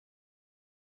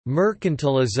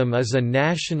Mercantilism is a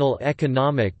national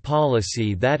economic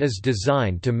policy that is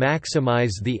designed to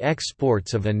maximize the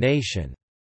exports of a nation.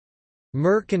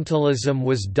 Mercantilism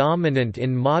was dominant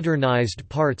in modernized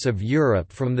parts of Europe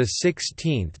from the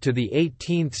 16th to the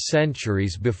 18th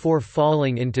centuries before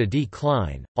falling into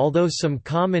decline, although some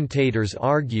commentators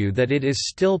argue that it is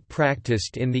still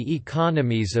practiced in the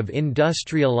economies of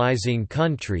industrializing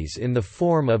countries in the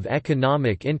form of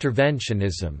economic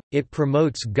interventionism. It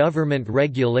promotes government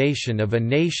regulation of a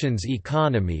nation's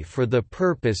economy for the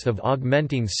purpose of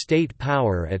augmenting state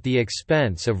power at the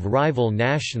expense of rival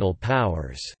national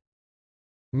powers.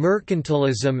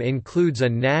 Mercantilism includes a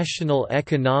national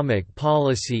economic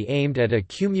policy aimed at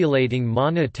accumulating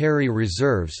monetary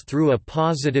reserves through a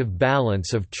positive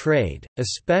balance of trade,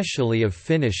 especially of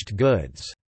finished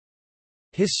goods.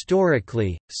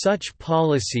 Historically, such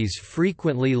policies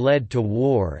frequently led to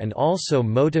war and also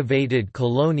motivated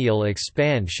colonial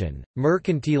expansion.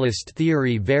 Mercantilist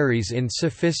theory varies in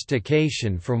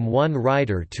sophistication from one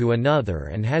writer to another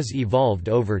and has evolved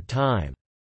over time.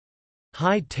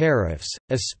 High tariffs,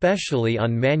 especially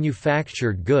on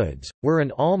manufactured goods, were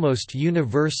an almost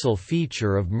universal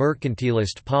feature of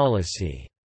mercantilist policy.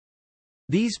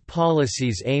 These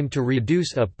policies aim to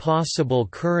reduce a possible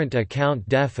current account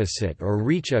deficit or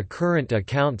reach a current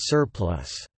account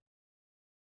surplus.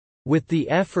 With the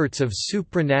efforts of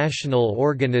supranational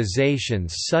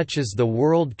organizations such as the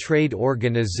World Trade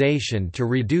Organization to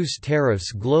reduce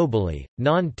tariffs globally,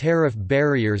 non-tariff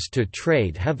barriers to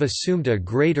trade have assumed a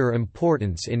greater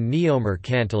importance in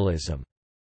neomercantilism.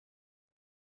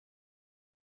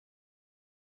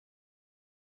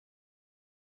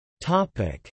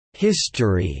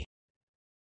 History.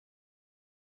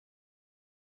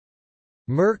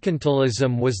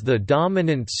 Mercantilism was the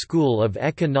dominant school of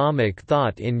economic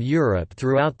thought in Europe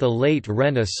throughout the late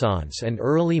Renaissance and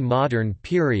early modern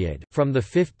period, from the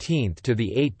 15th to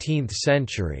the 18th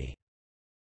century.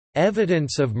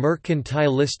 Evidence of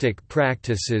mercantilistic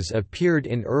practices appeared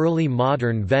in early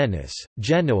modern Venice,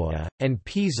 Genoa, and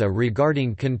Pisa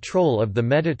regarding control of the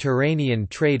Mediterranean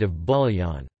trade of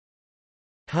bullion.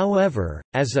 However,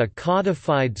 as a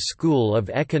codified school of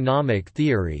economic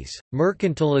theories,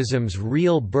 mercantilism's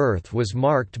real birth was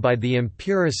marked by the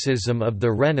empiricism of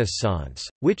the Renaissance,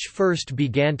 which first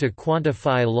began to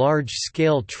quantify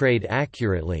large-scale trade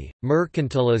accurately.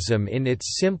 Mercantilism in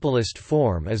its simplest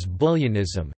form is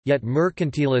bullionism, yet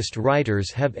mercantilist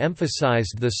writers have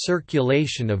emphasized the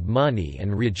circulation of money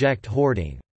and reject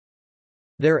hoarding.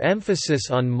 Their emphasis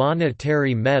on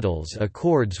monetary metals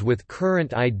accords with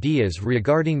current ideas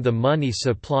regarding the money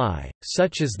supply,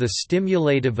 such as the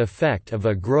stimulative effect of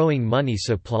a growing money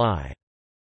supply.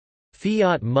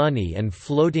 Fiat money and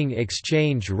floating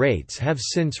exchange rates have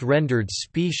since rendered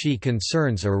specie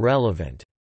concerns irrelevant.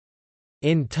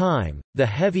 In time, the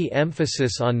heavy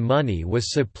emphasis on money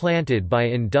was supplanted by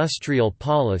industrial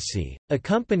policy,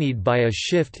 accompanied by a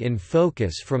shift in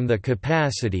focus from the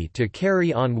capacity to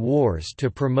carry on wars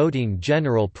to promoting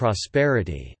general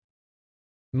prosperity.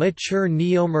 Mature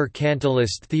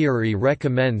neomercantilist theory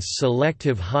recommends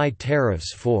selective high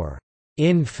tariffs for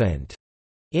infant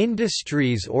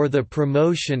industries or the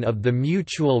promotion of the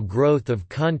mutual growth of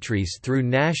countries through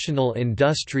national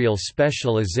industrial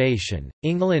specialization.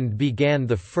 England began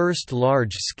the first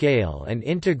large-scale and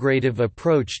integrative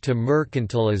approach to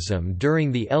mercantilism during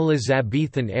the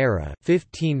Elizabethan era,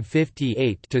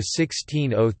 1558 to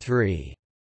 1603.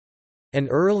 An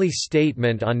early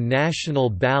statement on national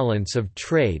balance of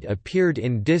trade appeared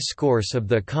in Discourse of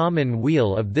the Common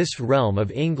Weal of this Realm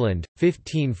of England,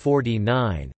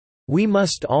 1549. We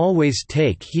must always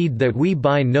take heed that we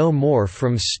buy no more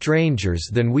from strangers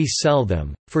than we sell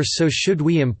them, for so should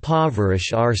we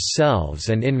impoverish ourselves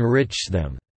and enrich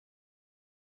them."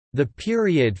 The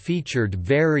period featured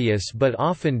various but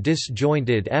often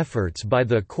disjointed efforts by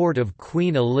the court of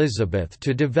Queen Elizabeth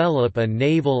to develop a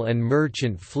naval and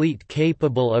merchant fleet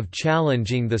capable of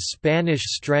challenging the Spanish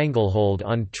stranglehold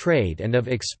on trade and of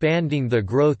expanding the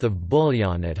growth of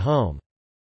bullion at home.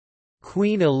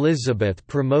 Queen Elizabeth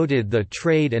promoted the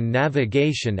Trade and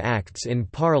Navigation Acts in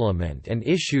Parliament and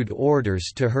issued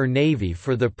orders to her navy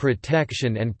for the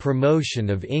protection and promotion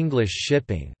of English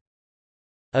shipping.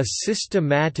 A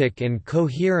systematic and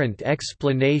coherent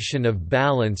explanation of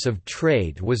balance of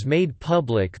trade was made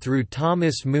public through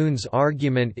Thomas Moon's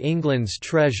argument England's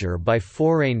treasure by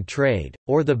foreign trade,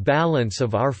 or the balance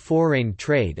of our foreign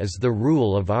trade is the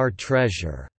rule of our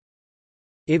treasure.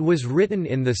 It was written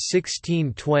in the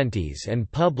 1620s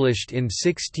and published in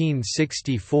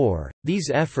 1664. These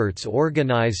efforts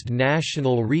organized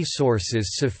national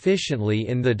resources sufficiently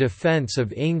in the defense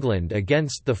of England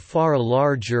against the far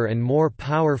larger and more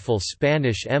powerful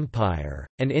Spanish Empire,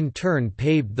 and in turn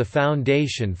paved the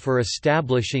foundation for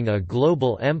establishing a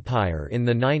global empire in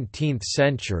the 19th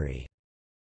century.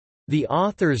 The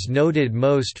authors noted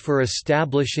most for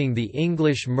establishing the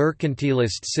English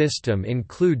mercantilist system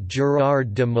include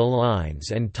Gerard de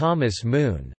Malines and Thomas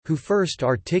Moon, who first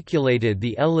articulated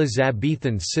the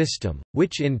Elizabethan system,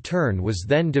 which in turn was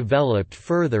then developed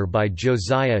further by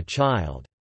Josiah Child.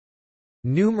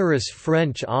 Numerous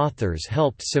French authors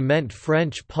helped cement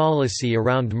French policy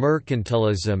around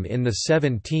mercantilism in the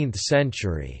 17th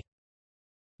century.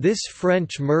 This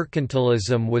French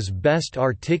mercantilism was best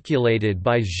articulated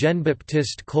by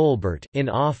Jean-Baptiste Colbert in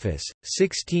office,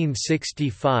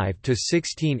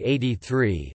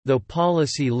 1665–1683, though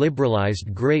policy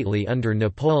liberalized greatly under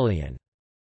Napoleon.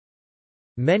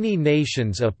 Many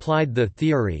nations applied the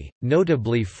theory,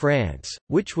 notably France,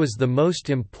 which was the most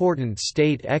important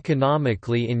state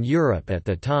economically in Europe at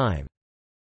the time.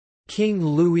 King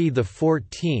Louis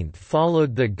XIV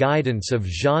followed the guidance of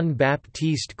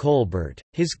Jean-Baptiste Colbert,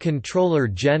 his Controller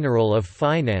General of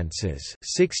Finances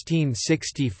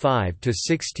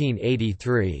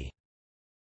 1665–1683.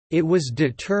 It was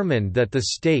determined that the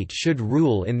state should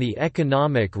rule in the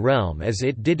economic realm as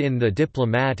it did in the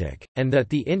diplomatic, and that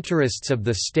the interests of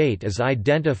the state as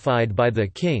identified by the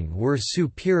king were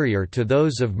superior to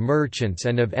those of merchants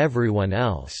and of everyone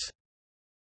else.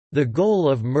 The goal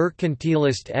of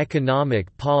mercantilist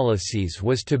economic policies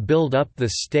was to build up the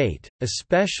state,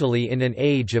 especially in an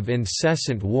age of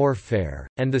incessant warfare,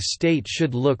 and the state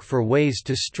should look for ways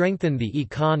to strengthen the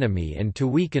economy and to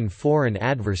weaken foreign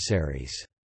adversaries.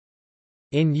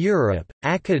 In Europe,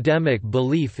 academic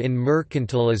belief in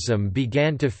mercantilism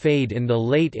began to fade in the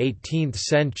late 18th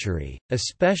century,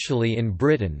 especially in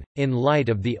Britain, in light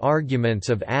of the arguments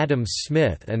of Adam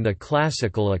Smith and the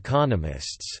classical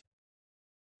economists.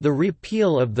 The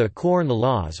repeal of the Corn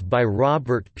Laws by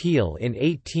Robert Peel in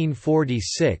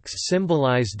 1846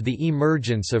 symbolized the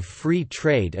emergence of free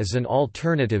trade as an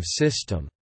alternative system.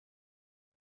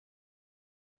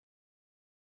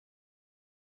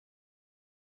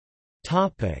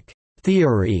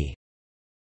 Theory.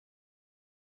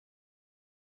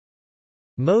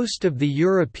 Most of the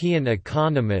European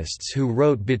economists who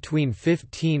wrote between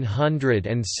 1500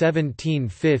 and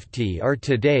 1750 are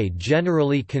today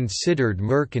generally considered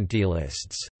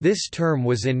mercantilists. This term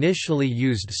was initially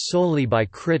used solely by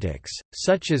critics,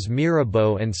 such as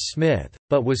Mirabeau and Smith,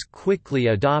 but was quickly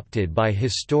adopted by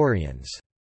historians.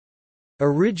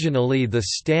 Originally, the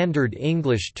standard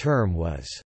English term was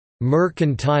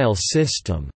mercantile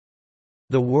system.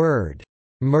 The word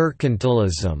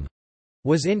mercantilism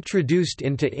was introduced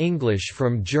into English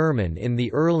from German in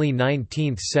the early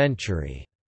 19th century.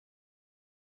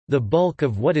 The bulk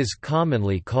of what is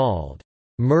commonly called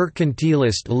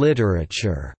mercantilist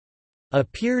literature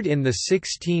appeared in the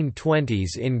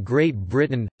 1620s in Great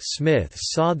Britain. Smith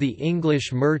saw the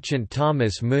English merchant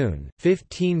Thomas Moon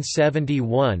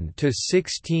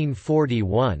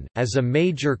 (1571–1641) as a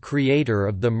major creator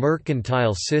of the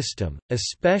mercantile system,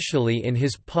 especially in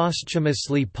his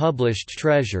posthumously published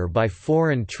Treasure by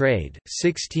Foreign Trade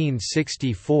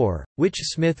 (1664), which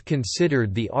Smith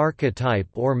considered the archetype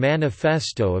or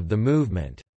manifesto of the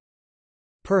movement.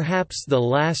 Perhaps the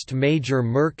last major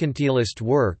mercantilist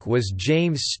work was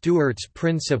James Stewart's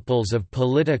Principles of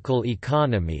Political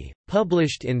Economy,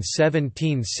 published in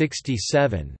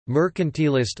 1767.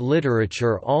 Mercantilist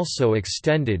literature also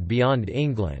extended beyond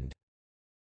England.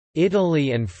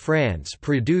 Italy and France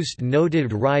produced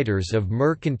noted writers of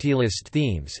mercantilist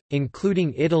themes,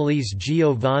 including Italy's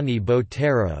Giovanni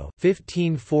Botero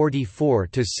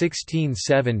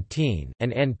 (1544–1617)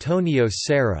 and Antonio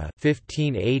Serra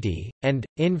 (1580), and,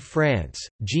 in France,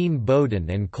 Jean Bodin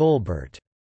and Colbert.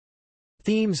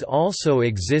 Themes also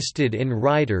existed in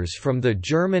writers from the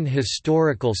German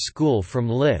historical school from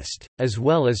Liszt, as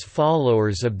well as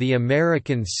followers of the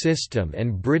American system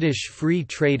and British free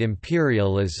trade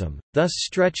imperialism, thus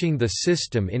stretching the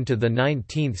system into the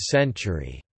 19th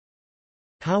century.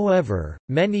 However,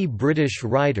 many British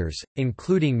writers,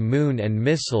 including Moon and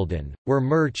Misselden, were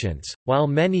merchants, while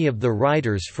many of the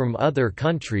writers from other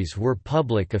countries were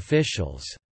public officials.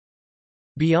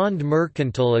 Beyond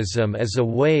mercantilism as a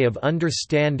way of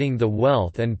understanding the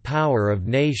wealth and power of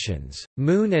nations,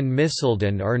 Moon and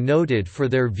Misselden are noted for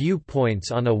their viewpoints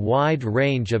on a wide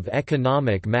range of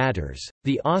economic matters.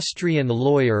 The Austrian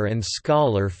lawyer and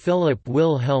scholar Philipp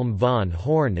Wilhelm von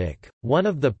Hornig, one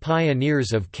of the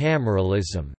pioneers of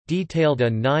cameralism, detailed a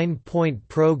 9-point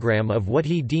program of what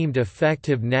he deemed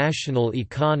effective national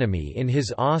economy in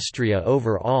his Austria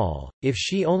overall, if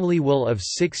she only will of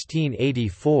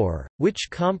 1684, which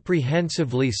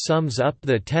comprehensively sums up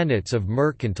the tenets of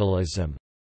mercantilism.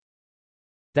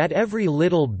 That every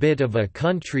little bit of a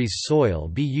country's soil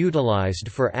be utilized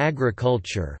for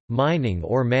agriculture, mining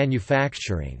or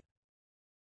manufacturing.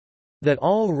 That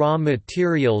all raw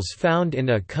materials found in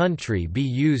a country be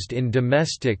used in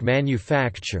domestic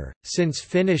manufacture, since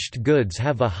finished goods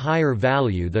have a higher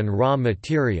value than raw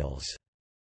materials.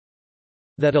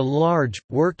 That a large,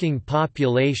 working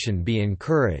population be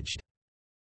encouraged.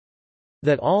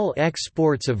 That all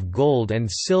exports of gold and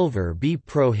silver be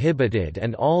prohibited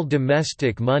and all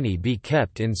domestic money be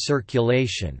kept in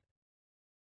circulation.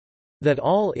 That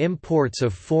all imports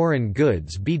of foreign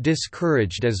goods be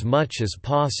discouraged as much as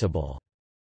possible.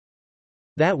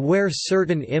 That where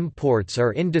certain imports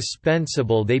are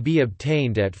indispensable they be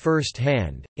obtained at first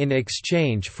hand, in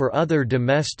exchange for other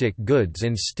domestic goods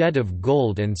instead of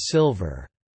gold and silver.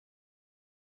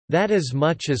 That as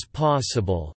much as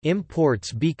possible,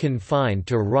 imports be confined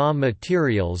to raw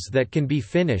materials that can be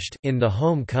finished in the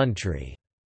home country.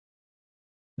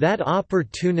 That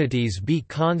opportunities be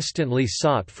constantly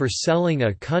sought for selling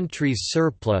a country's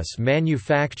surplus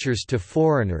manufactures to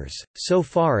foreigners, so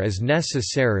far as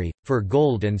necessary, for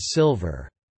gold and silver.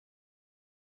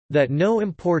 That no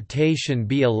importation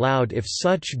be allowed if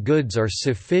such goods are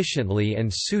sufficiently and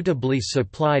suitably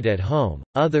supplied at home.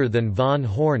 Other than von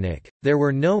Hornig, there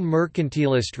were no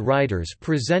mercantilist writers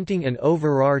presenting an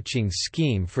overarching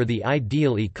scheme for the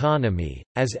ideal economy,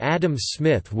 as Adam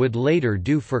Smith would later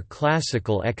do for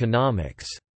classical economics.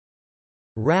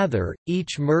 Rather,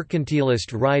 each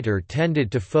mercantilist writer tended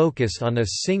to focus on a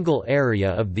single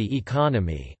area of the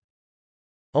economy.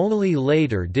 Only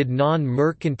later did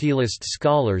non-mercantilist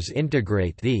scholars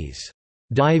integrate these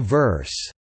diverse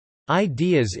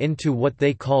ideas into what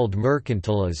they called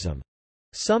mercantilism.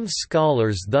 Some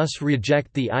scholars thus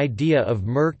reject the idea of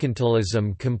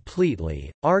mercantilism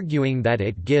completely, arguing that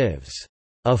it gives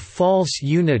a false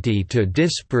unity to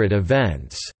disparate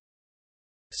events.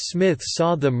 Smith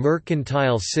saw the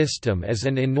mercantile system as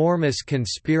an enormous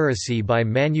conspiracy by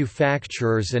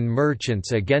manufacturers and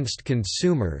merchants against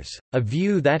consumers, a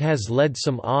view that has led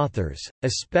some authors,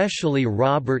 especially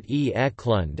Robert E.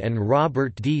 Eklund and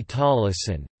Robert D.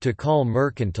 Tollison, to call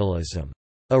mercantilism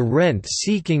a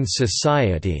rent-seeking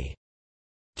society.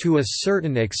 To a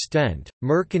certain extent,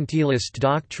 mercantilist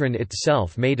doctrine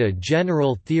itself made a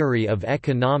general theory of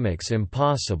economics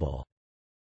impossible.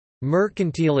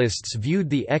 Mercantilists viewed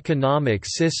the economic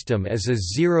system as a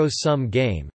zero-sum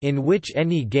game, in which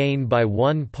any gain by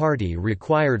one party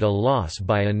required a loss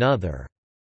by another.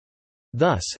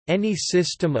 Thus, any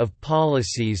system of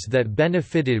policies that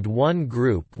benefited one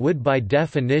group would by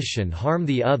definition harm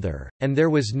the other, and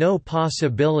there was no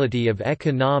possibility of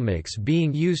economics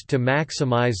being used to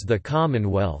maximize the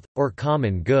commonwealth, or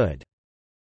common good.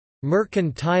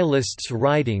 Mercantilists'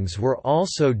 writings were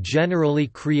also generally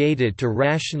created to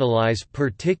rationalize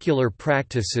particular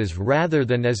practices rather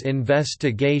than as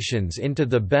investigations into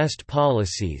the best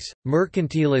policies.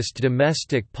 Mercantilist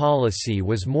domestic policy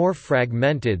was more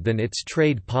fragmented than its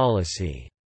trade policy.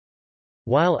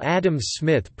 While Adam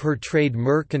Smith portrayed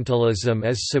mercantilism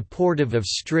as supportive of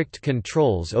strict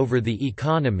controls over the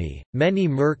economy, many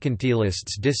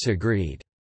mercantilists disagreed.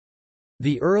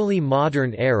 The early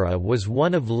modern era was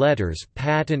one of letters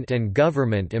patent and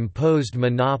government-imposed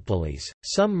monopolies.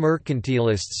 Some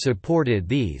mercantilists supported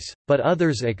these, but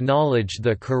others acknowledged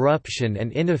the corruption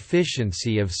and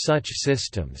inefficiency of such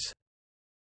systems.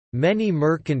 Many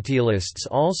mercantilists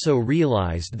also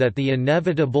realized that the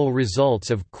inevitable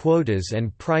results of quotas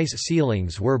and price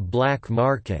ceilings were black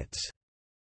markets.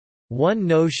 One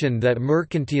notion that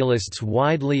mercantilists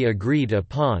widely agreed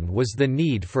upon was the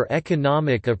need for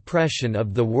economic oppression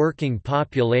of the working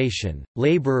population.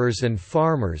 Laborers and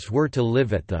farmers were to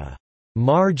live at the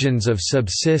margins of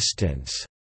subsistence.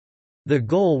 The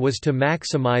goal was to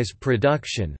maximize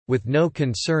production, with no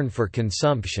concern for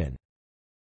consumption.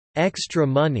 Extra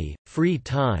money, free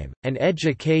time, and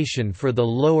education for the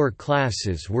lower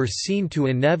classes were seen to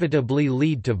inevitably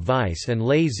lead to vice and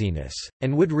laziness,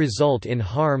 and would result in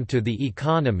harm to the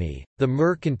economy. The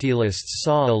mercantilists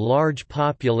saw a large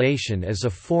population as a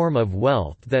form of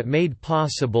wealth that made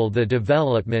possible the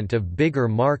development of bigger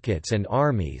markets and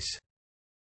armies.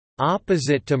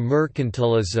 Opposite to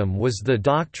mercantilism was the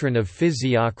doctrine of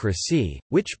physiocracy,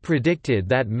 which predicted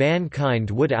that mankind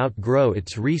would outgrow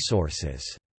its resources.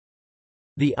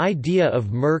 The idea of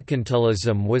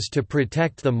mercantilism was to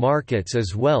protect the markets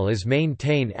as well as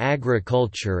maintain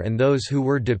agriculture and those who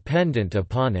were dependent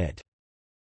upon it.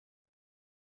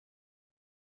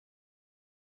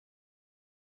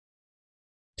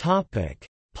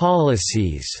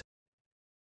 Policies.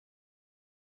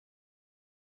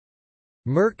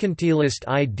 Mercantilist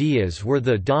ideas were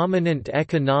the dominant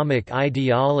economic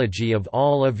ideology of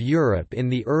all of Europe in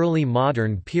the early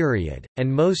modern period,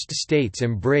 and most states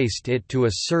embraced it to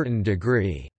a certain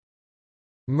degree.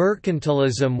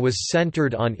 Mercantilism was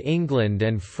centered on England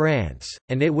and France,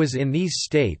 and it was in these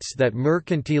states that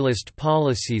mercantilist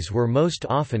policies were most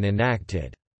often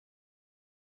enacted.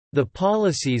 The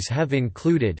policies have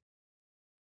included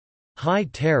high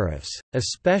tariffs,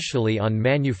 especially on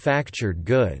manufactured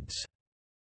goods.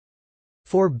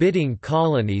 Forbidding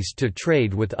colonies to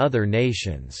trade with other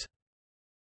nations.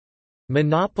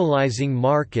 Monopolizing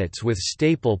markets with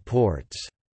staple ports.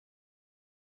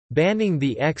 Banning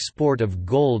the export of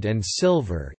gold and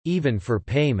silver, even for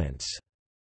payments.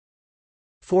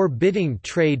 Forbidding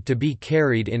trade to be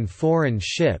carried in foreign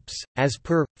ships, as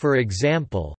per, for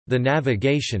example, the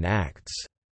Navigation Acts.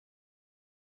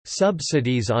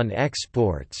 Subsidies on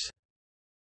exports.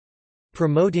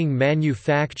 Promoting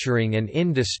manufacturing and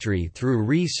industry through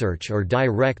research or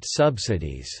direct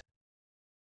subsidies.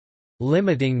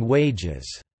 Limiting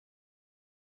wages.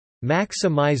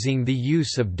 Maximizing the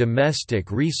use of domestic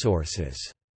resources.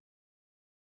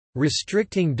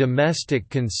 Restricting domestic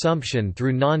consumption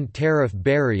through non-tariff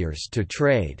barriers to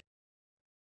trade.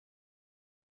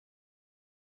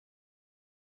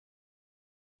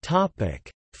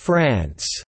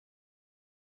 France.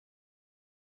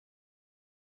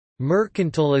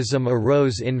 Mercantilism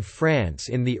arose in France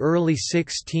in the early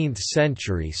 16th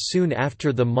century, soon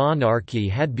after the monarchy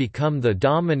had become the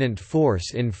dominant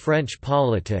force in French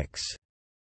politics.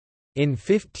 In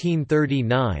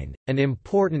 1539, an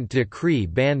important decree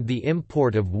banned the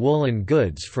import of woolen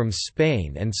goods from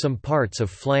Spain and some parts of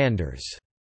Flanders.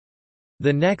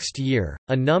 The next year,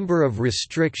 a number of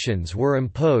restrictions were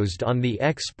imposed on the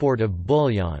export of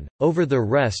bullion. Over the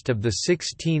rest of the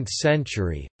 16th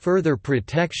century, further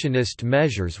protectionist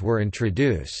measures were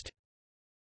introduced.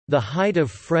 The height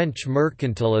of French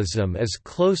mercantilism is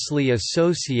closely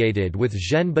associated with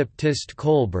Jean-Baptiste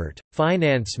Colbert,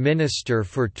 finance minister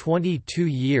for 22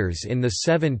 years in the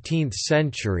 17th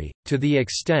century, to the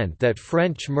extent that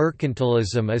French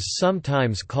mercantilism is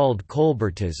sometimes called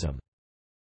Colbertism.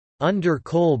 Under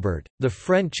Colbert, the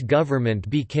French government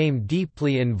became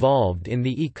deeply involved in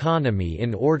the economy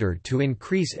in order to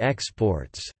increase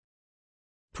exports.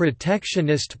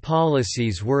 Protectionist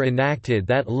policies were enacted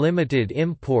that limited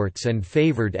imports and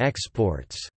favored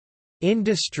exports.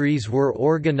 Industries were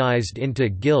organized into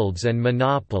guilds and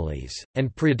monopolies,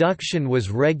 and production was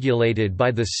regulated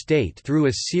by the state through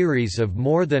a series of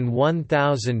more than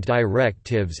 1,000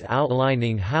 directives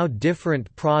outlining how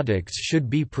different products should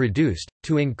be produced.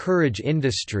 To encourage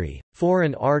industry,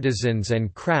 foreign artisans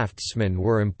and craftsmen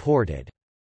were imported.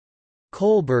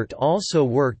 Colbert also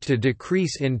worked to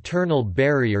decrease internal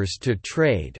barriers to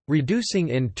trade, reducing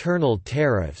internal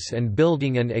tariffs and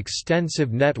building an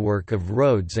extensive network of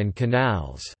roads and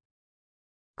canals.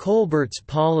 Colbert's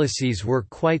policies were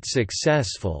quite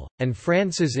successful, and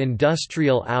France's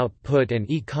industrial output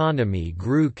and economy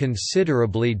grew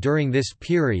considerably during this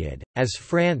period, as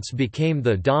France became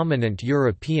the dominant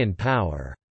European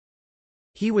power.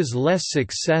 He was less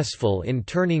successful in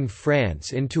turning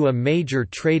France into a major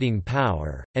trading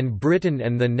power, and Britain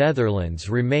and the Netherlands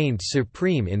remained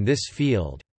supreme in this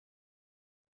field.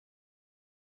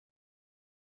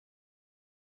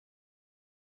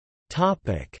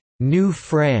 New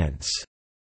France.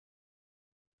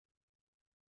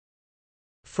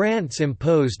 France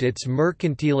imposed its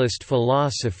mercantilist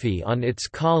philosophy on its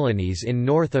colonies in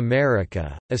North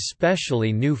America,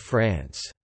 especially New France.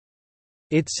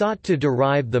 It sought to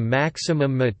derive the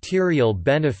maximum material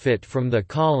benefit from the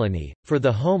colony, for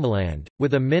the homeland,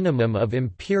 with a minimum of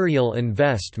imperial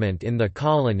investment in the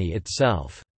colony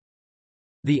itself.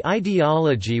 The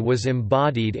ideology was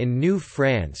embodied in New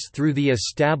France through the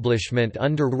establishment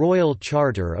under royal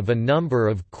charter of a number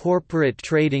of corporate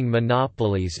trading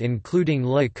monopolies, including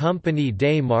La Compagnie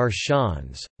des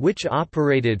Marchands, which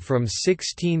operated from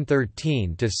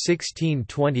 1613 to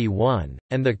 1621,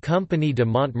 and the Compagnie de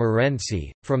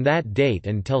Montmorency, from that date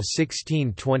until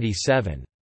 1627.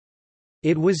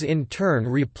 It was in turn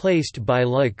replaced by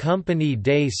La Compagnie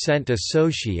des Cent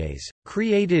Associés,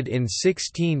 created in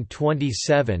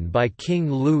 1627 by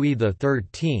King Louis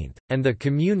XIII, and the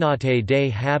Communauté des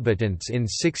Habitants in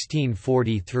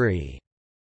 1643.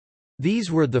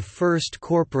 These were the first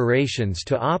corporations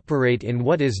to operate in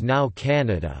what is now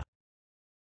Canada.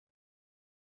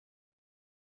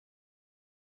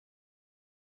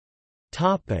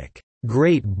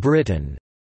 Great Britain.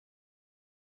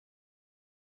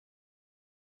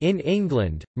 In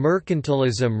England,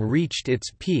 mercantilism reached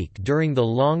its peak during the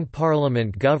Long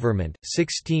Parliament government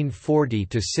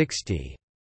 1640–60.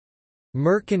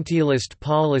 Mercantilist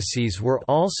policies were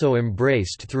also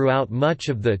embraced throughout much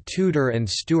of the Tudor and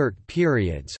Stuart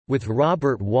periods, with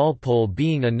Robert Walpole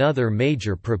being another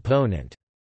major proponent.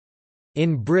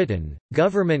 In Britain,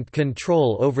 government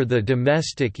control over the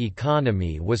domestic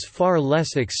economy was far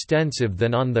less extensive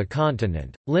than on the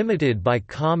continent, limited by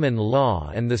common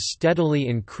law and the steadily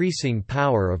increasing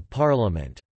power of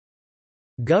Parliament.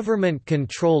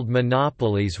 Government-controlled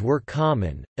monopolies were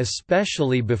common,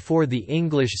 especially before the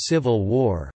English Civil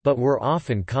War, but were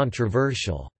often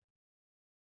controversial.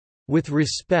 With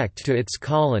respect to its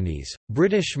colonies,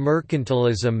 British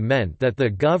mercantilism meant that the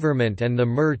government and the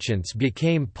merchants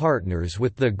became partners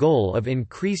with the goal of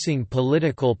increasing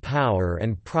political power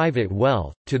and private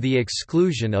wealth, to the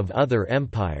exclusion of other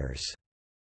empires.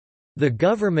 The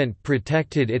government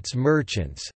protected its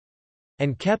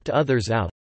merchants—and kept others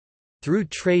out—through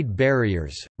trade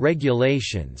barriers,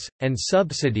 regulations, and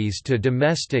subsidies to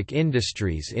domestic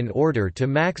industries in order to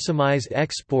maximize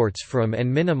exports from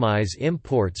and minimize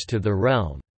imports to the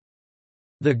realm.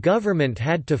 The government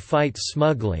had to fight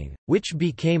smuggling, which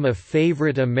became a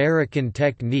favorite American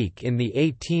technique in the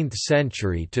 18th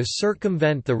century to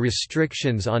circumvent the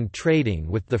restrictions on trading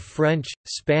with the French,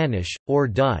 Spanish, or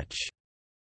Dutch.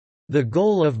 The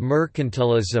goal of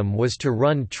mercantilism was to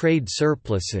run trade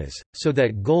surpluses, so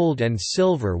that gold and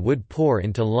silver would pour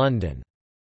into London.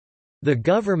 The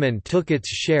government took its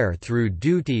share through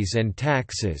duties and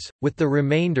taxes, with the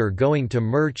remainder going to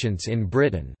merchants in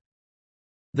Britain.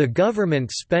 The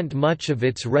government spent much of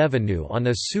its revenue on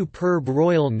a superb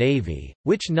Royal Navy,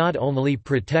 which not only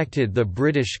protected the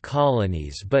British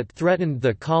colonies but threatened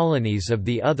the colonies of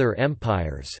the other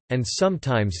empires, and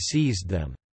sometimes seized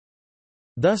them.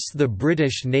 Thus the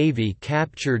British Navy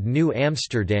captured New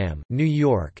Amsterdam, New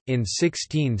York, in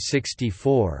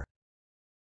 1664.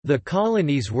 The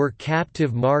colonies were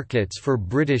captive markets for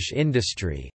British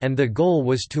industry, and the goal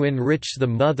was to enrich the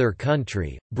mother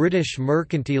country. British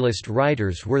mercantilist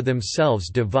writers were themselves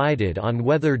divided on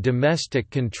whether domestic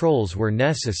controls were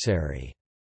necessary.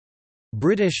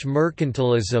 British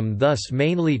mercantilism thus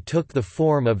mainly took the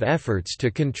form of efforts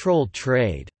to control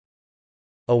trade.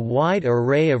 A wide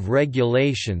array of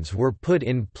regulations were put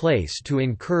in place to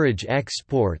encourage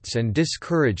exports and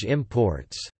discourage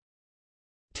imports.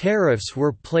 Tariffs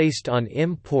were placed on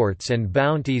imports and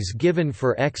bounties given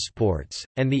for exports,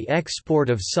 and the export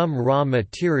of some raw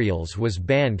materials was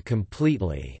banned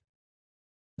completely.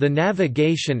 The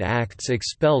Navigation Acts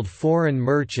expelled foreign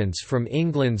merchants from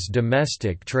England's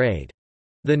domestic trade.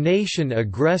 The nation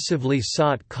aggressively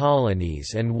sought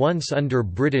colonies, and once under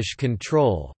British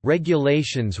control,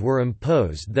 regulations were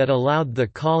imposed that allowed the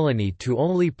colony to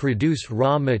only produce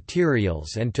raw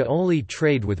materials and to only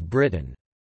trade with Britain.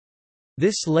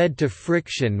 This led to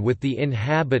friction with the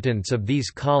inhabitants of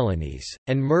these colonies,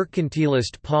 and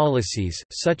mercantilist policies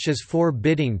such as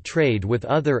forbidding trade with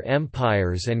other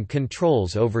empires and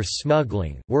controls over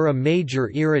smuggling were a major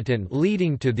irritant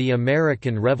leading to the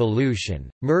American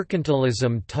Revolution.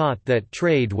 Mercantilism taught that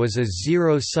trade was a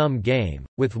zero-sum game,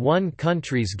 with one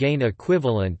country's gain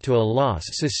equivalent to a loss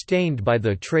sustained by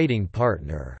the trading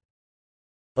partner.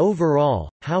 Overall,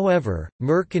 however,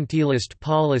 mercantilist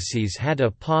policies had a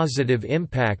positive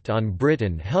impact on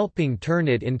Britain, helping turn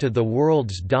it into the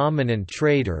world's dominant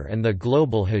trader and the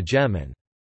global hegemon.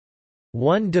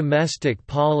 One domestic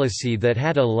policy that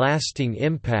had a lasting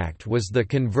impact was the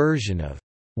conversion of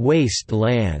 «waste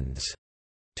lands»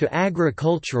 to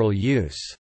agricultural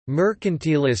use.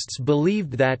 Mercantilists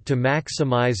believed that to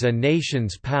maximize a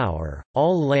nation's power,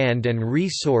 all land and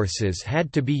resources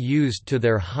had to be used to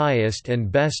their highest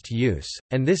and best use,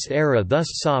 and this era thus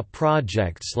saw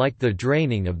projects like the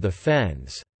draining of the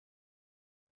fens.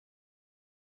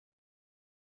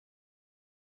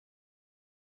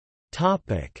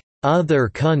 Other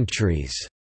countries.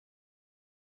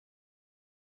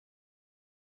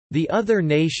 The other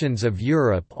nations of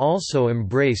Europe also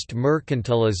embraced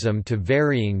mercantilism to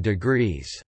varying degrees.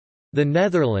 The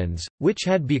Netherlands, which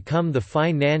had become the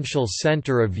financial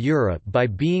centre of Europe by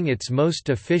being its most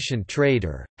efficient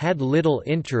trader, had little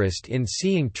interest in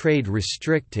seeing trade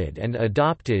restricted and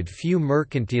adopted few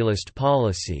mercantilist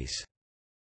policies.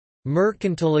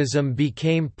 Mercantilism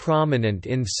became prominent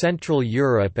in Central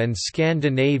Europe and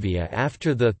Scandinavia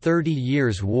after the 30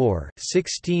 Years' War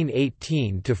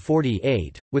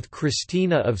 1618–48, with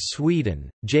Christina of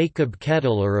Sweden, Jacob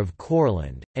Kettler of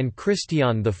Courland, and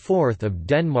Christian IV of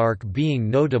Denmark being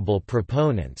notable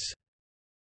proponents.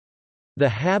 The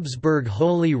Habsburg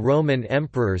Holy Roman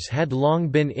Emperors had long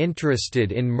been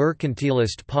interested in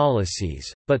mercantilist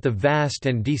policies, but the vast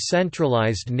and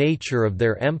decentralized nature of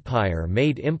their empire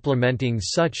made implementing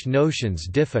such notions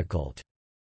difficult.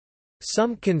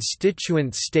 Some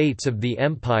constituent states of the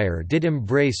empire did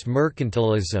embrace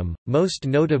mercantilism, most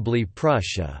notably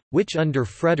Prussia, which under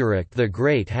Frederick the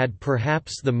Great had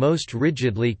perhaps the most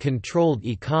rigidly controlled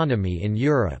economy in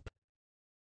Europe.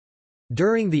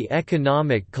 During the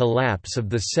economic collapse of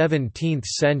the 17th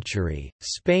century,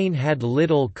 Spain had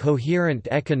little coherent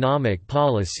economic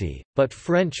policy, but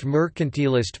French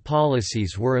mercantilist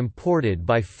policies were imported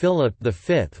by Philip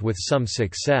V with some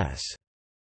success.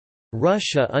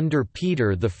 Russia under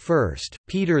Peter I,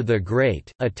 Peter the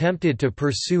Great, attempted to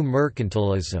pursue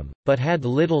mercantilism, but had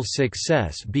little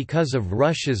success because of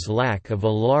Russia's lack of a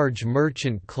large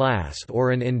merchant class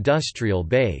or an industrial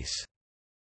base.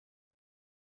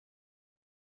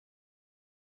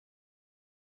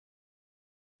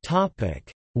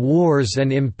 Wars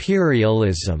and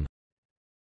imperialism.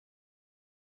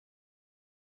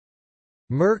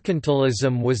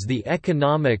 Mercantilism was the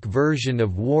economic version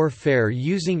of warfare,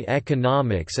 using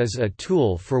economics as a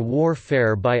tool for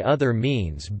warfare by other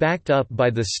means backed up by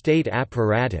the state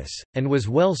apparatus, and was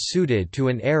well suited to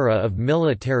an era of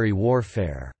military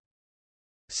warfare.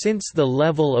 Since the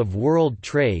level of world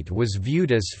trade was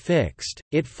viewed as fixed,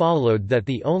 it followed that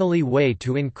the only way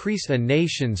to increase a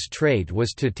nation's trade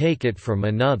was to take it from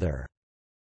another.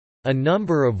 A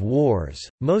number of wars,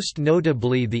 most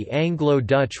notably the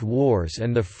Anglo-Dutch Wars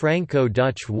and the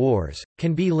Franco-Dutch Wars,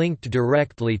 can be linked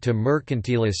directly to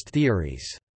mercantilist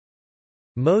theories.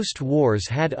 Most wars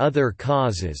had other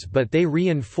causes, but they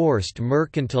reinforced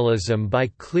mercantilism by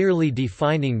clearly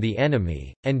defining the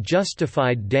enemy, and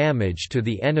justified damage to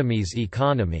the enemy's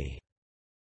economy.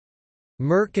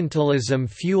 Mercantilism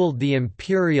fueled the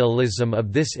imperialism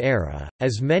of this era,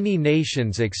 as many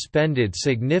nations expended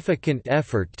significant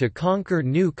effort to conquer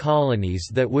new colonies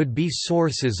that would be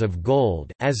sources of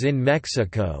gold, as in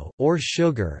Mexico, or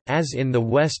sugar, as in the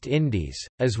West Indies,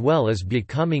 as well as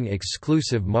becoming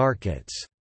exclusive markets.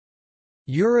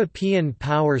 European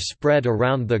power spread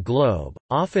around the globe,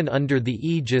 often under the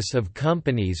aegis of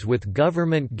companies with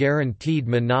government-guaranteed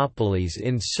monopolies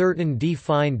in certain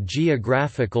defined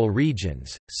geographical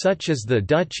regions, such as the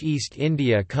Dutch East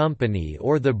India Company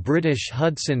or the British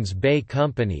Hudson's Bay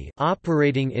Company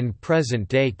operating in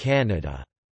present-day Canada.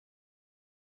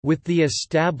 With the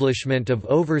establishment of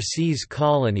overseas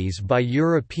colonies by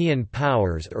European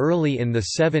powers early in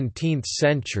the 17th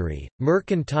century,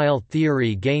 mercantile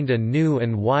theory gained a new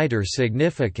and wider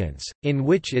significance, in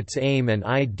which its aim and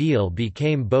ideal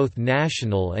became both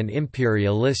national and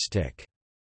imperialistic.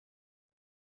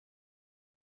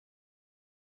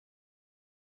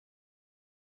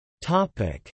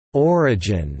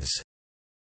 Origins.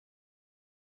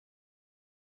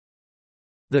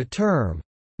 The term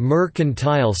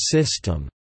mercantile system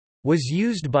was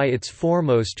used by its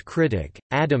foremost critic,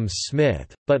 Adam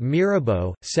Smith, but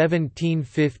Mirabeau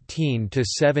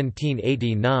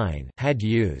 (1715–1789) had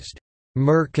used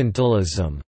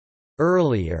mercantilism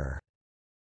earlier.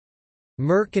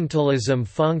 Mercantilism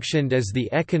functioned as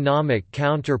the economic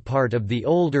counterpart of the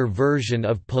older version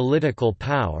of political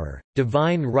power,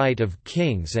 divine right of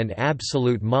kings and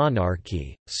absolute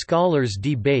monarchy. Scholars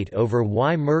debate over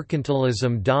why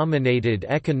mercantilism dominated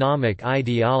economic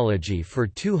ideology for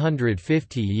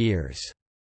 250 years.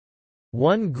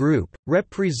 One group,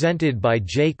 represented by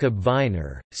Jacob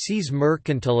Wiener, sees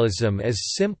mercantilism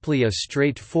as simply a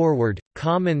straightforward,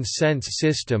 common-sense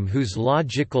system whose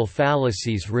logical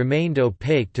fallacies remained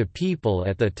opaque to people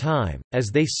at the time, as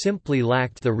they simply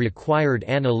lacked the required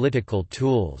analytical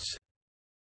tools.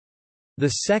 The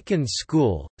second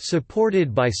school,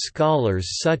 supported by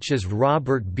scholars such as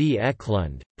Robert B.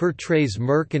 Eklund, portrays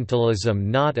mercantilism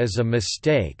not as a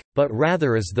mistake, but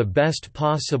rather as the best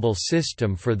possible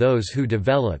system for those who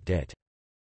developed it.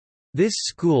 This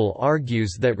school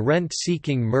argues that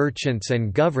rent-seeking merchants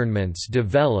and governments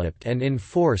developed and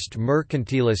enforced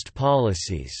mercantilist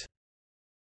policies.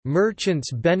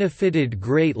 Merchants benefited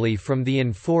greatly from the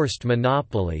enforced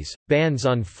monopolies, bans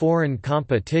on foreign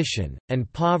competition,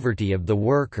 and poverty of the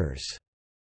workers.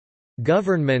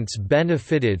 Governments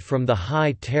benefited from the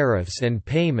high tariffs and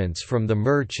payments from the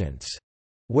merchants.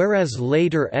 Whereas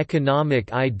later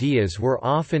economic ideas were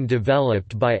often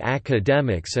developed by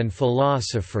academics and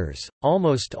philosophers,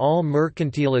 almost all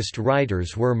mercantilist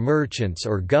writers were merchants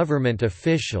or government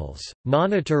officials.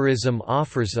 Monetarism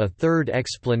offers a third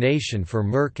explanation for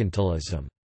mercantilism.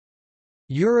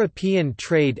 European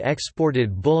trade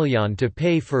exported bullion to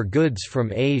pay for goods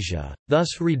from Asia,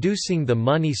 thus reducing the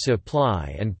money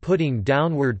supply and putting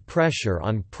downward pressure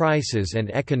on prices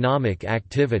and economic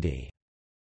activity.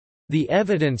 The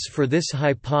evidence for this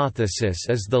hypothesis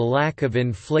is the lack of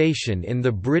inflation in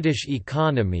the British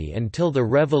economy until the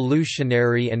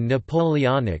Revolutionary and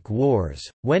Napoleonic Wars,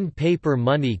 when paper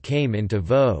money came into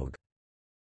vogue.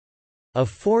 A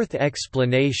fourth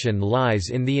explanation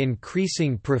lies in the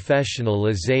increasing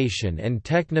professionalization and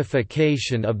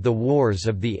technification of the wars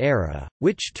of the era,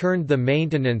 which turned the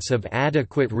maintenance of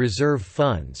adequate reserve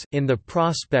funds in the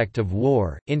prospect of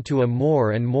war into a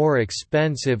more and more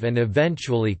expensive and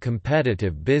eventually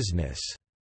competitive business.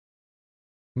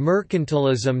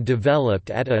 Mercantilism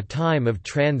developed at a time of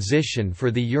transition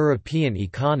for the European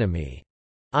economy.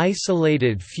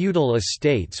 Isolated feudal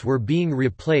estates were being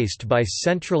replaced by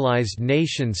centralized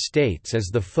nation-states as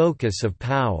the focus of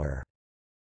power.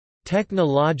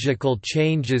 Technological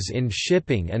changes in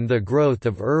shipping and the growth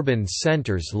of urban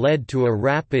centers led to a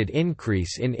rapid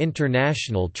increase in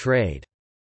international trade.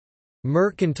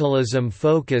 Mercantilism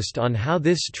focused on how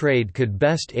this trade could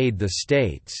best aid the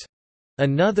states.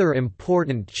 Another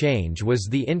important change was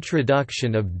the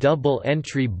introduction of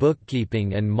double-entry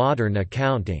bookkeeping and modern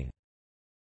accounting.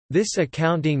 This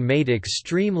accounting made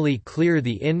extremely clear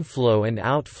the inflow and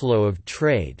outflow of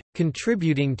trade,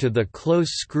 contributing to the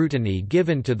close scrutiny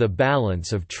given to the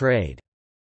balance of trade.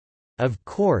 Of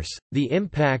course, the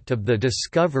impact of the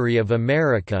discovery of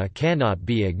America cannot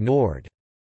be ignored.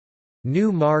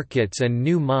 New markets and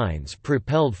new mines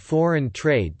propelled foreign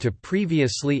trade to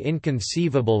previously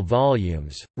inconceivable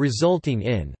volumes, resulting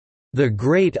in the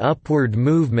great upward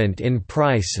movement in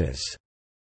prices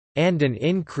and an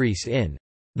increase in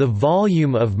the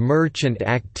volume of merchant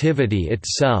activity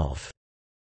itself.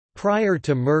 Prior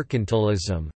to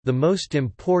mercantilism, the most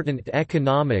important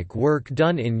economic work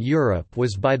done in Europe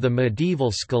was by the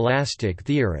medieval scholastic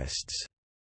theorists.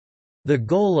 The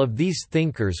goal of these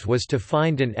thinkers was to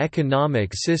find an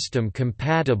economic system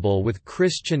compatible with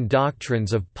Christian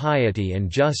doctrines of piety and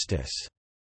justice.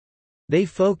 They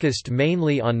focused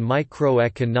mainly on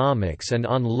microeconomics and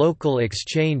on local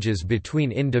exchanges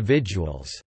between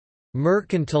individuals.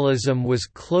 Mercantilism was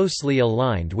closely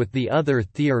aligned with the other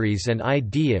theories and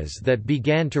ideas that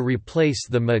began to replace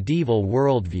the medieval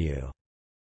worldview.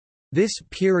 This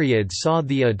period saw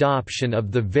the adoption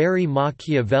of the very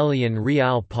Machiavellian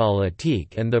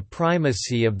realpolitik and the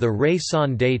primacy of the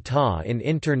raison d'etat in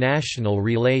international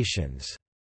relations.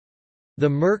 The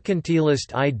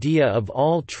mercantilist idea of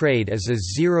all trade as a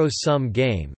zero-sum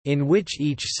game, in which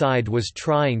each side was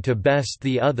trying to best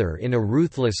the other in a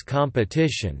ruthless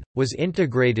competition, was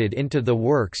integrated into the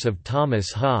works of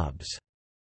Thomas Hobbes.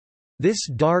 This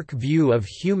dark view of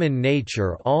human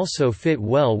nature also fit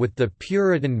well with the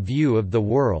Puritan view of the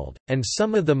world, and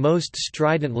some of the most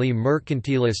stridently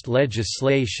mercantilist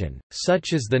legislation,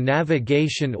 such as the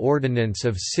Navigation Ordinance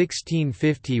of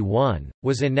 1651,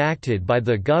 was enacted by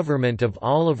the government of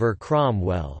Oliver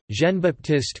Cromwell.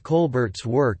 Jean-Baptiste Colbert's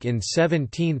work in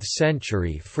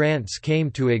 17th-century France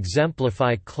came to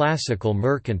exemplify classical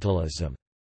mercantilism.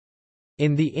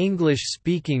 In the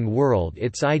English-speaking world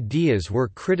its ideas were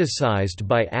criticized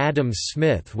by Adam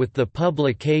Smith with the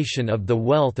publication of The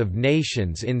Wealth of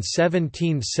Nations in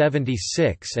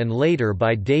 1776 and later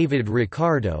by David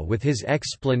Ricardo with his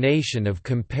explanation of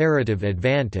comparative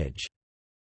advantage.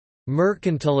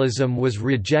 Mercantilism was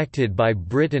rejected by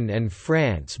Britain and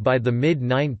France by the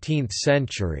mid-19th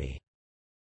century.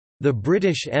 The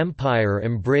British Empire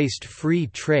embraced free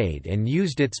trade and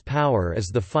used its power as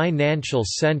the financial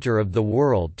centre of the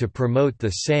world to promote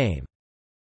the same.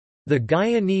 The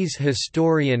Guyanese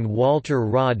historian Walter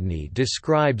Rodney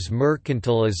describes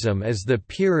mercantilism as the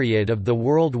period of the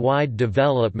worldwide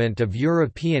development of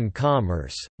European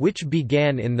commerce, which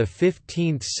began in the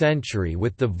 15th century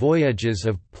with the voyages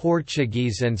of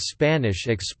Portuguese and Spanish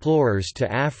explorers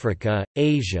to Africa,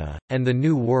 Asia, and the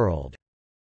New World.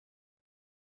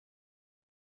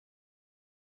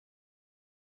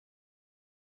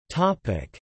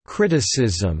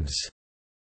 Criticisms.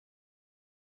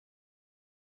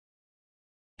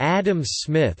 Adam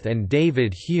Smith and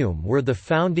David Hume were the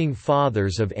founding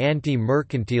fathers of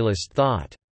anti-mercantilist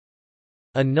thought.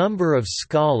 A number of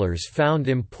scholars found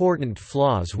important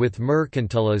flaws with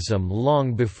mercantilism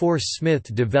long before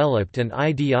Smith developed an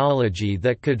ideology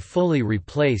that could fully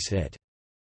replace it.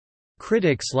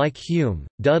 Critics like Hume,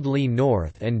 Dudley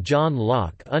North and John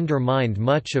Locke undermined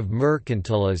much of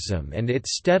mercantilism, and it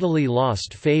steadily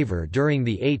lost favour during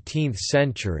the 18th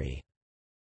century.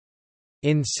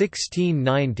 In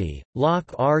 1690,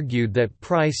 Locke argued that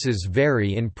prices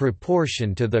vary in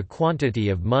proportion to the quantity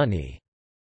of money.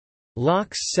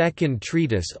 Locke's second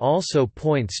treatise also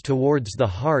points towards the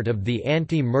heart of the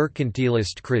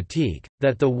anti-mercantilist critique,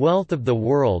 that the wealth of the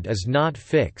world is not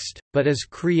fixed, but is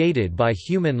created by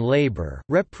human labor,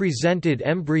 represented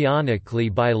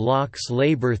embryonically by Locke's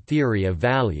labor theory of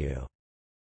value.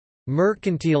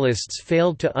 Mercantilists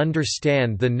failed to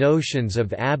understand the notions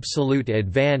of absolute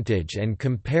advantage and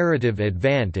comparative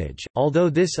advantage,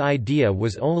 although this idea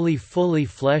was only fully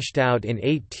fleshed out in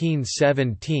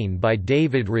 1817 by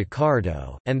David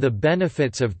Ricardo, and the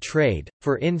benefits of trade.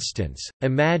 For instance,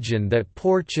 imagine that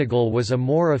Portugal was a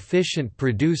more efficient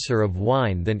producer of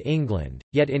wine than England,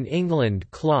 yet in England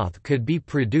cloth could be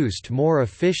produced more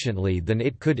efficiently than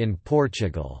it could in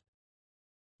Portugal.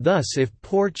 Thus, if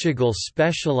Portugal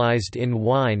specialized in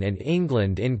wine and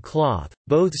England in cloth,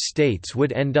 both states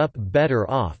would end up better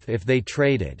off if they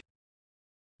traded.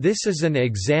 This is an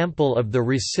example of the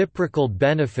reciprocal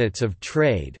benefits of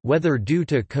trade, whether due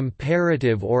to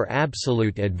comparative or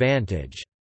absolute advantage.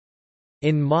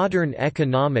 In modern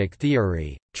economic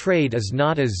theory, trade is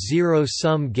not a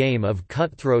zero-sum game of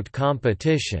cutthroat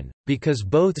competition, because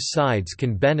both sides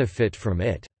can benefit from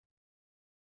it.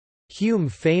 Hume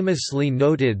famously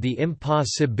noted the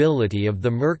impossibility of the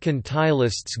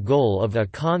mercantilists' goal of a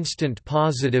constant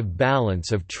positive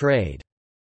balance of trade.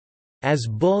 As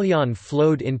bullion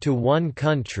flowed into one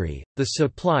country, the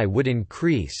supply would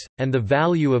increase, and the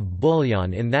value of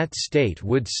bullion in that state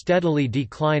would steadily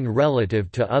decline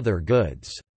relative to other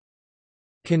goods.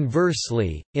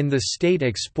 Conversely, in the state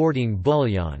exporting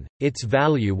bullion, its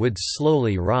value would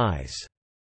slowly rise.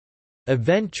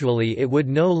 Eventually it would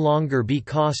no longer be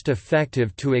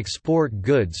cost-effective to export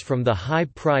goods from the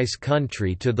high-price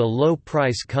country to the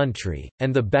low-price country,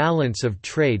 and the balance of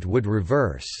trade would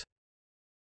reverse.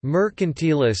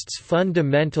 Mercantilists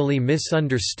fundamentally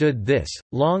misunderstood this,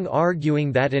 long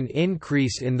arguing that an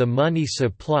increase in the money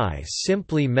supply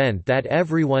simply meant that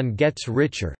everyone gets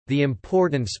richer. The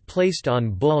importance placed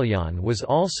on bullion was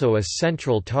also a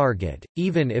central target,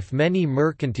 even if many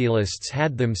mercantilists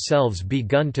had themselves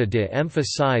begun to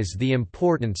de-emphasize the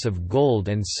importance of gold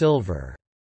and silver.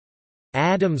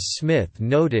 Adam Smith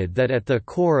noted that at the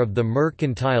core of the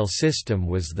mercantile system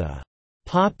was the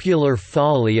popular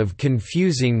folly of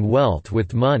confusing wealth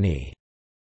with money,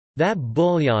 that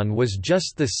bullion was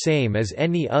just the same as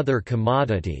any other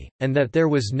commodity, and that there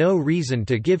was no reason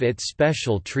to give it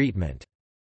special treatment.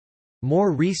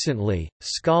 More recently,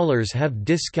 scholars have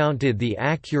discounted the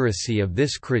accuracy of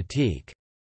this critique.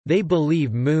 They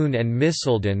believe Moon and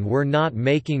Misselden were not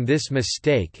making this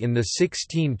mistake in the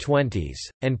 1620s,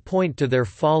 and point to their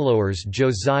followers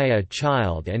Josiah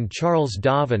Child and Charles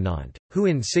Davenant, who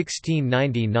in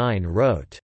 1699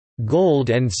 wrote, "Gold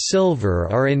and silver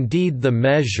are indeed the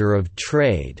measure of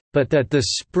trade, but that the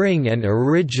spring and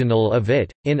original of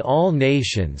it, in all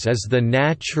nations is the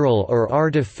natural or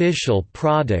artificial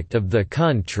product of the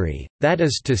country, that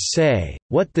is to say,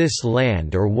 what this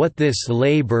land or what this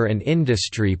labor and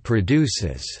industry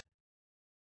produces."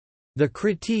 The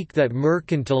critique that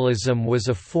mercantilism was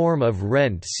a form of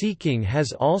rent-seeking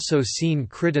has also seen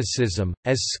criticism,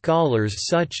 as scholars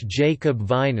such Jacob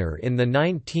Viner in the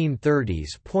 1930s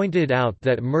pointed out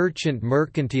that merchant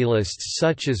mercantilists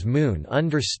such as Moon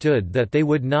understood that they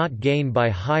would not gain by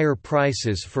higher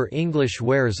prices for English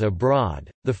wares abroad.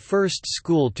 The first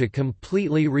school to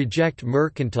completely reject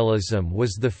mercantilism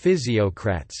was the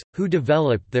physiocrats, who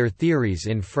developed their theories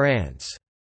in France.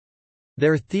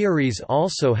 Their theories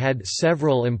also had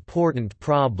several important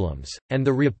problems, and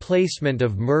the replacement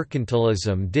of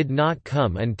mercantilism did not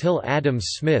come until Adam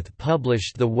Smith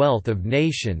published The Wealth of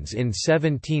Nations in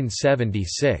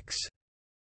 1776.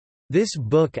 This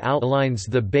book outlines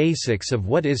the basics of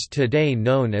what is today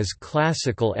known as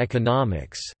classical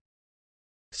economics.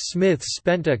 Smith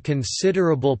spent a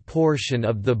considerable portion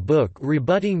of the book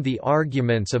rebutting the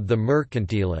arguments of the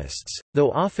mercantilists,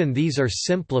 though often these are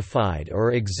simplified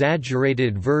or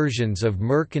exaggerated versions of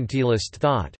mercantilist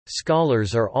thought.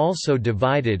 Scholars are also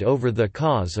divided over the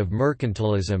cause of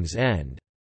mercantilism's end.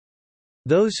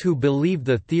 Those who believe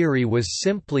the theory was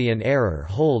simply an error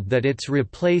hold that its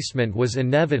replacement was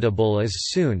inevitable as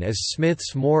soon as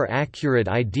Smith's more accurate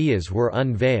ideas were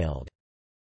unveiled.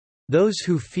 Those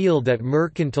who feel that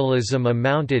mercantilism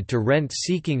amounted to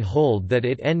rent-seeking hold that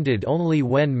it ended only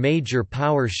when major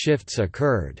power shifts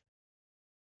occurred.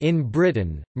 In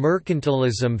Britain,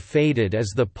 mercantilism faded as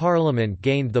the Parliament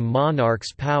gained the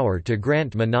monarch's power to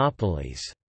grant monopolies.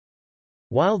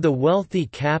 While the wealthy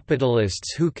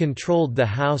capitalists who controlled the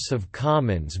House of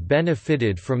Commons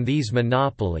benefited from these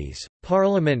monopolies,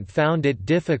 Parliament found it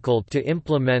difficult to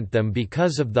implement them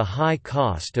because of the high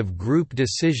cost of group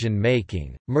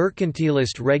decision-making.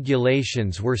 Mercantilist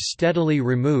regulations were steadily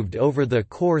removed over the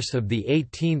course of the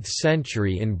 18th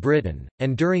century in Britain,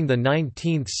 and during the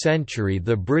 19th century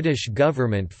the British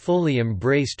government fully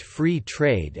embraced free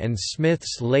trade and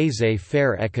Smith's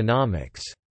laissez-faire economics.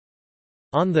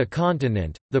 On the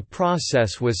continent, the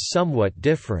process was somewhat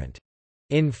different.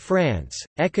 In France,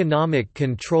 economic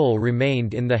control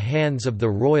remained in the hands of the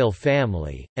royal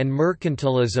family, and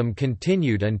mercantilism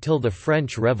continued until the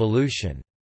French Revolution.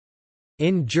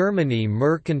 In Germany,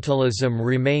 mercantilism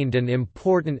remained an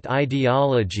important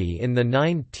ideology in the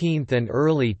 19th and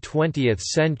early 20th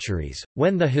centuries,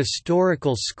 when the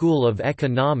historical school of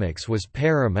economics was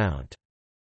paramount.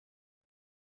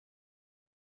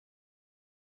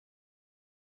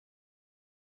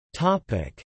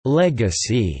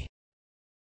 Legacy.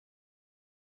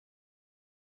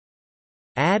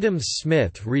 Adam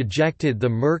Smith rejected the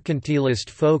mercantilist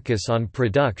focus on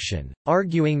production,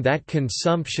 arguing that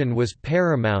consumption was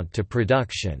paramount to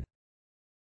production.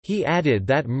 He added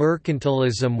that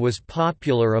mercantilism was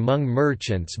popular among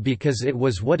merchants because it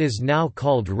was what is now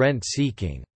called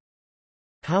rent-seeking.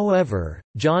 However,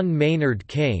 John Maynard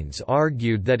Keynes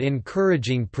argued that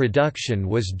encouraging production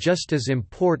was just as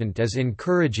important as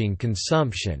encouraging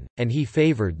consumption, and he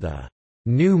favored the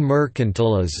new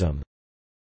mercantilism.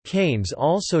 Keynes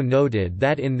also noted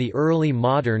that in the early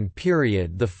modern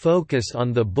period the focus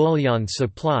on the bullion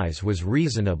supplies was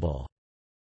reasonable.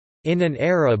 In an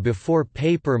era before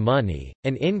paper money,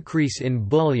 an increase in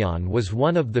bullion was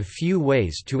one of the few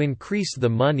ways to increase the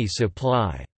money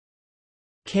supply.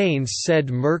 Keynes said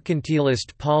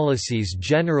mercantilist policies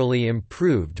generally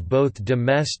improved both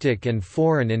domestic and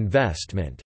foreign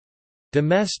investment.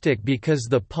 Domestic because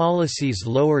the policies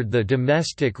lowered the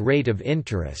domestic rate of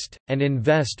interest, and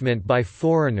investment by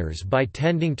foreigners by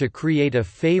tending to create a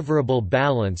favorable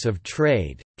balance of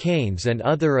trade. Keynes and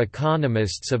other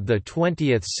economists of the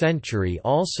 20th century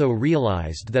also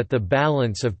realized that the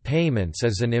balance of payments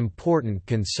is an important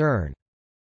concern.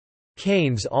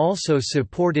 Keynes also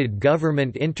supported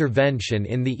government intervention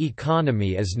in the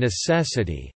economy as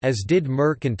necessity, as did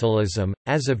mercantilism.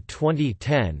 As of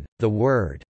 2010, the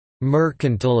word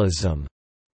mercantilism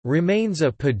remains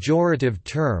a pejorative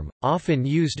term, often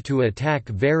used to attack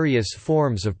various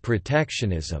forms of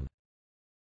protectionism.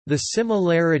 The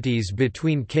similarities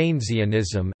between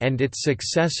Keynesianism and its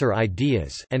successor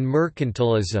ideas and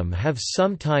mercantilism have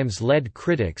sometimes led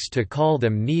critics to call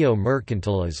them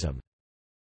neo-mercantilism.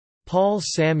 Paul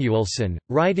Samuelson,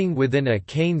 writing within a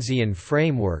Keynesian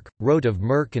framework, wrote of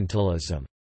mercantilism,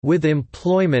 "With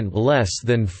employment less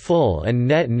than full and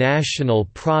net national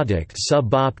product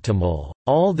suboptimal,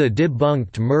 all the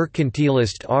debunked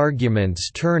mercantilist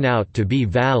arguments turn out to be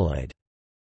valid."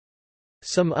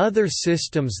 Some other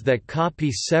systems that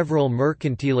copy several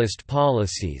mercantilist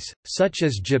policies, such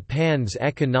as Japan's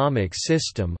economic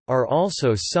system, are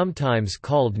also sometimes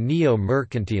called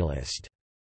neo-mercantilist.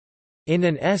 In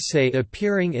an essay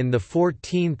appearing in the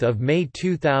 14th of May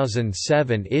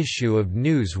 2007 issue of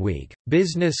Newsweek,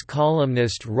 business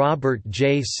columnist Robert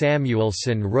J.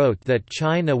 Samuelson wrote that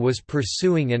China was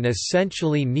pursuing an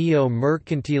essentially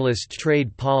neo-mercantilist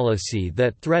trade policy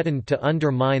that threatened to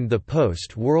undermine the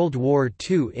post-World War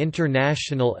II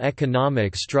international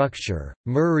economic structure.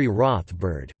 Murray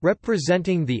Rothbard,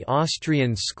 representing the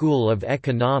Austrian School of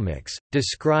Economics,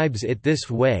 describes it this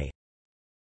way: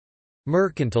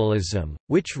 mercantilism,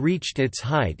 which reached its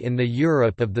height in the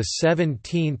Europe of the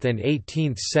 17th and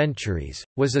 18th centuries,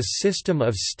 was a system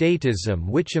of statism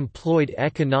which employed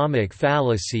economic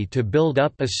fallacy to build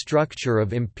up a structure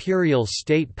of imperial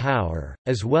state power,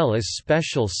 as well as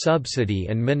special subsidy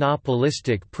and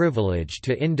monopolistic privilege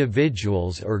to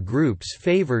individuals or groups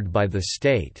favored by the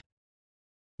state.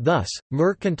 Thus,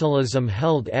 mercantilism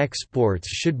held exports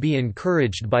should be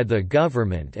encouraged by the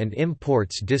government and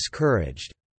imports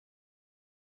discouraged.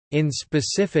 In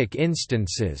specific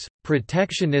instances,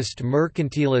 protectionist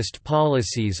mercantilist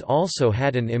policies also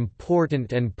had an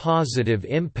important and positive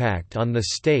impact on the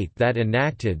state that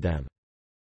enacted them.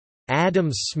 Adam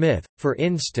Smith, for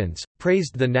instance,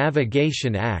 praised the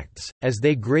Navigation Acts, as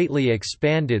they greatly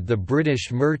expanded the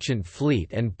British merchant fleet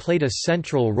and played a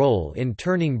central role in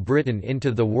turning Britain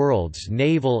into the world's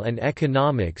naval and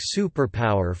economic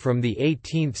superpower from the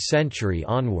 18th century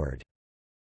onward.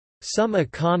 Some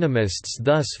economists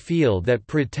thus feel that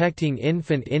protecting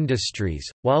infant industries,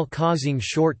 while causing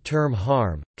short-term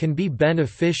harm, can be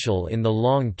beneficial in the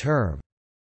long term.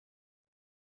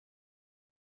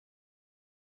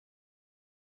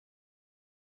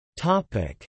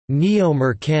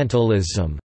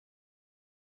 Neomercantilism.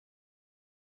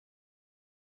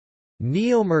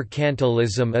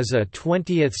 Neomercantilism is a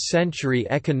 20th-century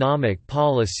economic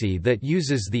policy that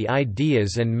uses the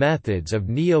ideas and methods of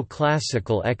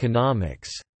neoclassical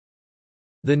economics.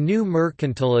 The new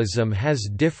mercantilism has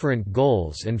different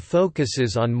goals and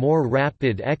focuses on more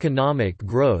rapid economic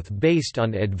growth based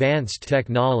on advanced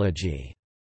technology.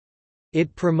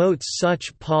 It promotes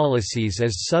such policies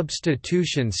as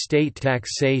substitution state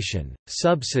taxation,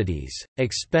 subsidies,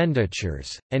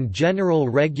 expenditures, and general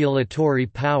regulatory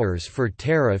powers for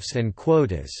tariffs and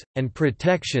quotas, and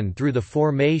protection through the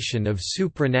formation of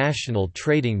supranational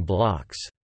trading blocs.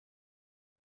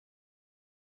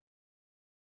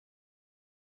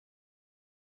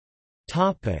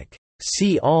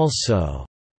 See also: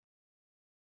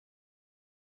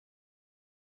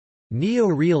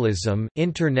 Neorealism,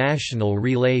 international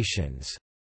relations.